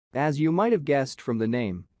As you might have guessed from the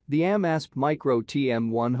name, the AMASP Micro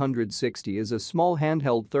TM160 is a small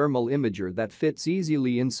handheld thermal imager that fits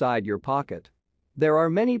easily inside your pocket. There are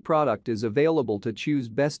many products available to choose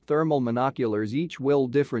best thermal monoculars, each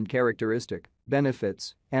with different characteristic,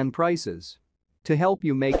 benefits, and prices. To help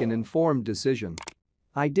you make an informed decision,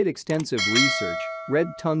 I did extensive research, read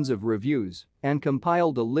tons of reviews, and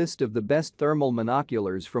compiled a list of the best thermal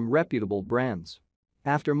monoculars from reputable brands.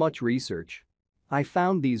 After much research, I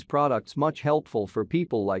found these products much helpful for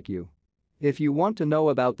people like you. If you want to know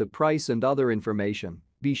about the price and other information,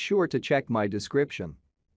 be sure to check my description.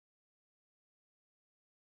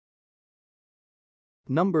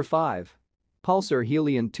 Number 5. Pulsar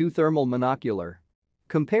Helion 2 Thermal Monocular.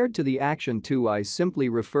 Compared to the Action 2 I simply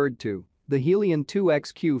referred to, the Helion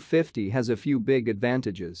 2XQ50 has a few big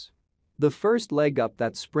advantages. The first leg up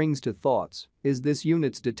that springs to thoughts is this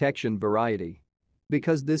unit's detection variety.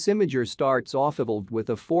 Because this imager starts off with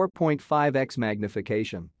a 4.5x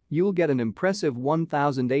magnification, you'll get an impressive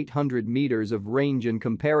 1,800 meters of range in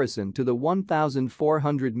comparison to the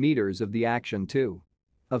 1,400 meters of the Action 2.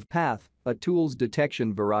 Of path, a tool's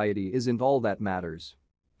detection variety isn't all that matters.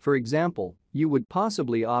 For example, you would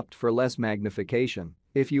possibly opt for less magnification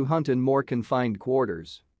if you hunt in more confined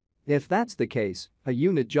quarters. If that's the case, a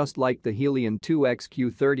unit just like the Helion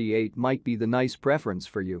 2XQ38 might be the nice preference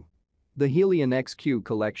for you. The Helion XQ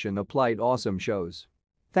collection applied awesome shows.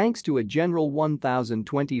 Thanks to a general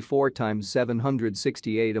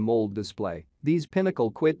 1024x768 AMOLED display, these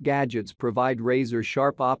pinnacle quit gadgets provide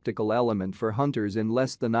razor-sharp optical element for hunters in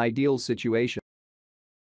less than ideal situations.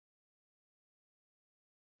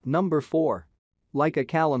 Number 4. LEICA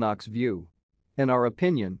Calonox View. In our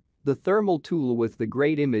opinion, the thermal tool with the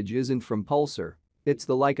great image isn't from Pulsar, it's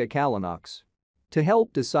the LEICA Calonox. To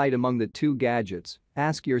help decide among the two gadgets,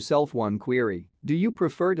 ask yourself one query: do you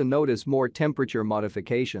prefer to notice more temperature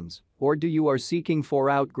modifications, or do you are seeking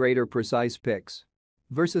for greater precise pics?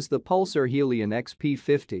 Versus the Pulsar Helion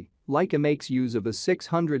XP50, LEICA makes use of a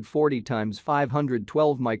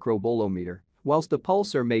 640x512 microbolometer, whilst the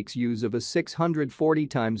Pulsar makes use of a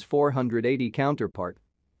 640x480 counterpart.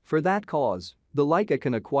 For that cause, the LEICA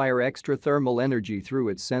can acquire extra thermal energy through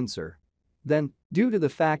its sensor. Then, due to the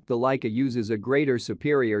fact the LEICA uses a greater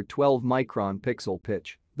superior 12-micron pixel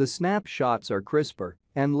pitch, the snapshots are crisper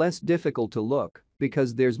and less difficult to look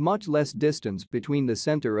because there's much less distance between the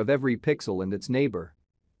center of every pixel and its neighbor.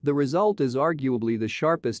 The result is arguably the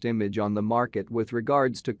sharpest image on the market with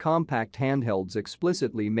regards to compact handhelds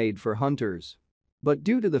explicitly made for hunters. But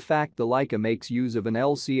due to the fact the LEICA makes use of an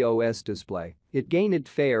LCOS display, it gained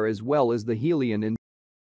fair as well as the Helion in.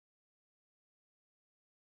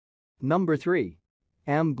 Number 3.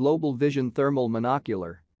 AGM Global Vision Thermal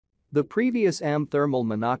Monocular. The previous AGM Thermal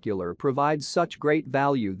Monocular provides such great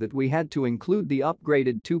value that we had to include the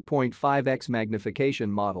upgraded 2.5x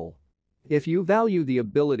magnification model. If you value the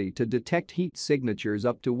ability to detect heat signatures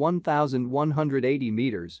up to 1,180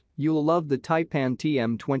 meters, you'll love the Taipan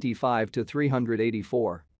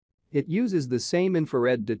TM25-384. It uses the same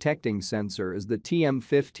infrared detecting sensor as the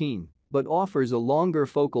TM15, but offers a longer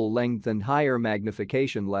focal length and higher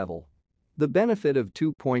magnification level. The benefit of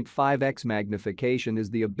 2.5x magnification is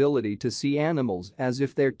the ability to see animals as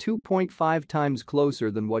if they're 2.5 times closer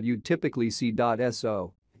than what you'd typically see.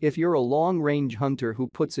 So, if you're a long-range hunter who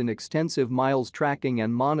puts in extensive miles tracking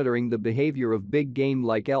and monitoring the behavior of big game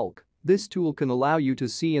like elk, this tool can allow you to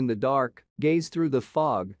see in the dark, gaze through the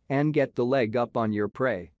fog, and get the leg up on your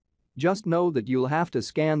prey. Just know that you'll have to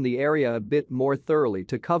scan the area a bit more thoroughly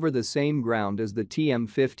to cover the same ground as the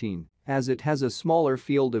TM15, as it has a smaller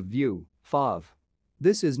field of view, FOV.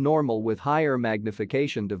 This is normal with higher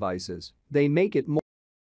magnification devices, they make it more.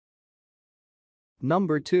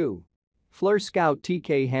 Number 2. FLIR Scout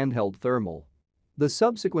TK Handheld Thermal. The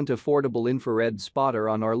subsequent affordable infrared spotter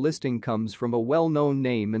on our listing comes from a well-known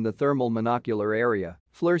name in the thermal monocular area,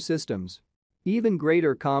 FLIR Systems. Even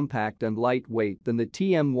greater compact and lightweight than the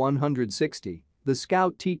TM160, the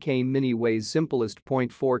Scout TK Mini weighs simplest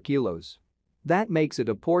 0.4 kilos. That makes it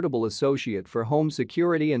a portable associate for home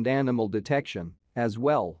security and animal detection, as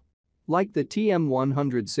well. Like the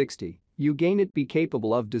TM160, you gain it be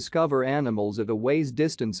capable of discover animals at a ways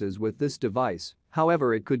distances with this device,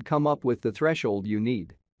 however it could come up with the threshold you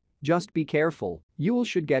need. Just be careful, you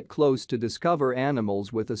should get close to discover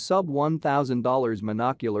animals with a sub $1,000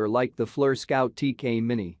 monocular like the FLIR Scout TK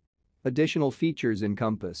Mini. Additional features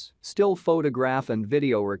encompass still photograph and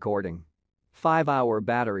video recording. 5-hour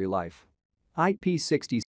battery life.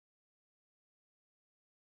 IP60.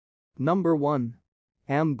 Number 1.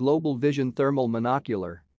 AGM Global Vision Thermal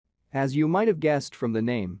Monocular. As you might have guessed from the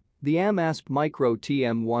name, The ASP Micro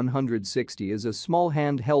TM160 is a small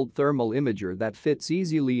handheld thermal imager that fits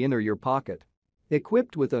easily in your pocket.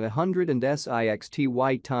 Equipped with a 100 SIXTY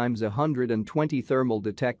x 120 thermal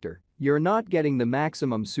detector, you're not getting the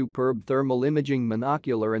maximum superb thermal imaging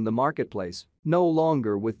monocular in the marketplace, no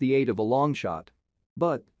longer with the aid of a long shot.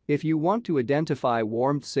 But if you want to identify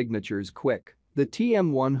warmth signatures quick, the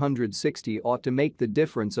TM160 ought to make the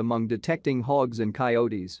difference among detecting hogs and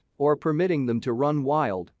coyotes or permitting them to run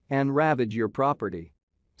wild and ravage your property.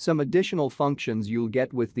 Some additional functions you'll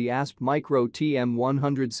get with the ASP Micro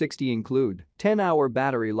TM160 include 10-hour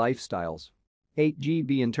battery lifestyles, 8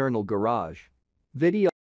 GB internal garage, video